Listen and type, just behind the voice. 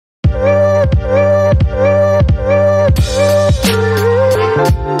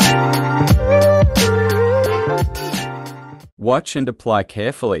Watch and apply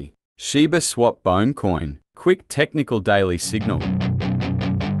carefully. Shiba Swap Bone Coin. Quick technical daily signal.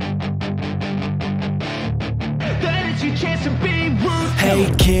 Hey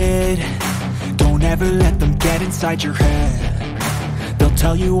kid, don't ever let them get inside your head. They'll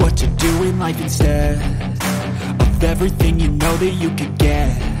tell you what to do in life instead of everything you know that you could get.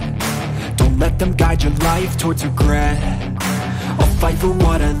 Don't let them guide your life towards regret. I'll fight for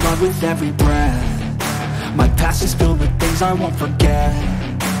what I love with every breath. My past is filled with things I won't forget.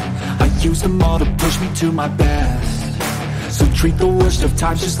 I use them all to push me to my best. So treat the worst of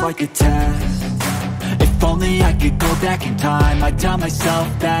times just like a test. If only I could go back in time, I'd tell myself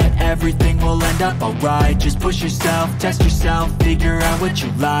that everything will end up alright. Just push yourself, test yourself, figure out what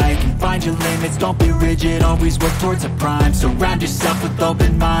you like, and find your limits, don't be rigid, always work towards a prime. Surround yourself with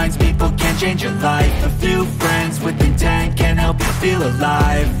open minds, people can change your life. A few friends with intent can help you feel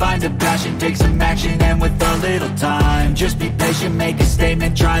alive. Find a passion, take some action, and with a little time, just be patient, make a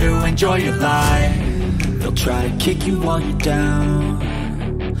statement, try to enjoy your life. They'll try to kick you while you're down.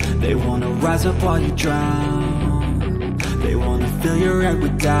 They wanna rise up while you drown. They wanna fill your head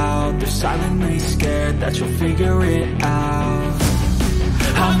with doubt. They're silently scared that you'll figure it out.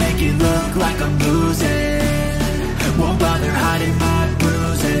 I'll make it look like I'm losing, won't bother hiding my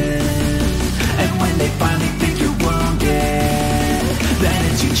bruises. And when they finally think you're wounded, then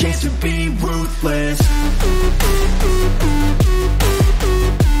it's your chance to be ruthless.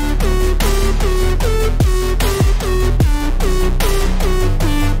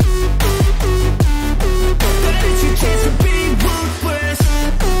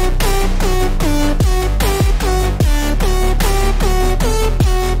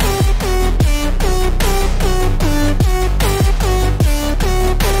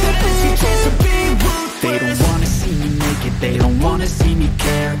 They don't wanna see me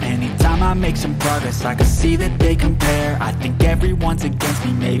care. Anytime I make some progress, I can see that they compare. I think everyone's against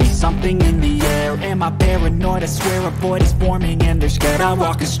me, maybe something in the air. Am I paranoid? I swear a void is forming and they're scared I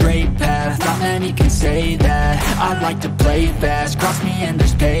walk a straight path. Not many can say that. I like to play fast, cross me and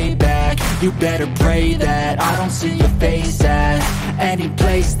there's payback. You better pray that I don't see your face at any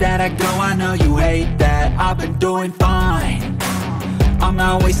place that I go. I know you hate that. I've been doing fine, I'm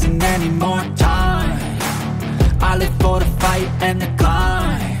not wasting any more time. I live for the fight and the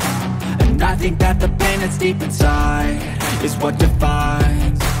climb, and I think that the pain that's deep inside is what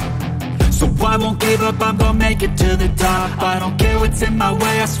defines. So I won't give up, I'm gonna make it to the top. I don't care what's in my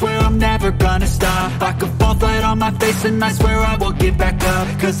way, I swear I'm never gonna stop. I could fall flat on my face and I swear I will get back up,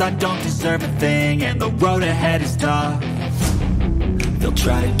 cause I don't deserve a thing and the road ahead is tough. They'll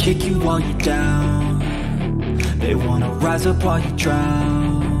try to kick you while you're down. They wanna rise up while you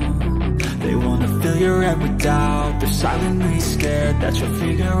drown. They wanna fill your head with doubt. They're silently scared that you'll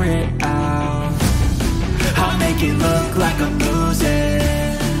figure it out. I'll make it look like I'm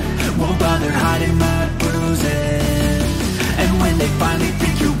losing, won't bother hiding my bruises. And when they finally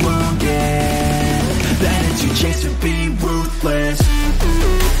think you're wounded, then it's your chance to be ruthless.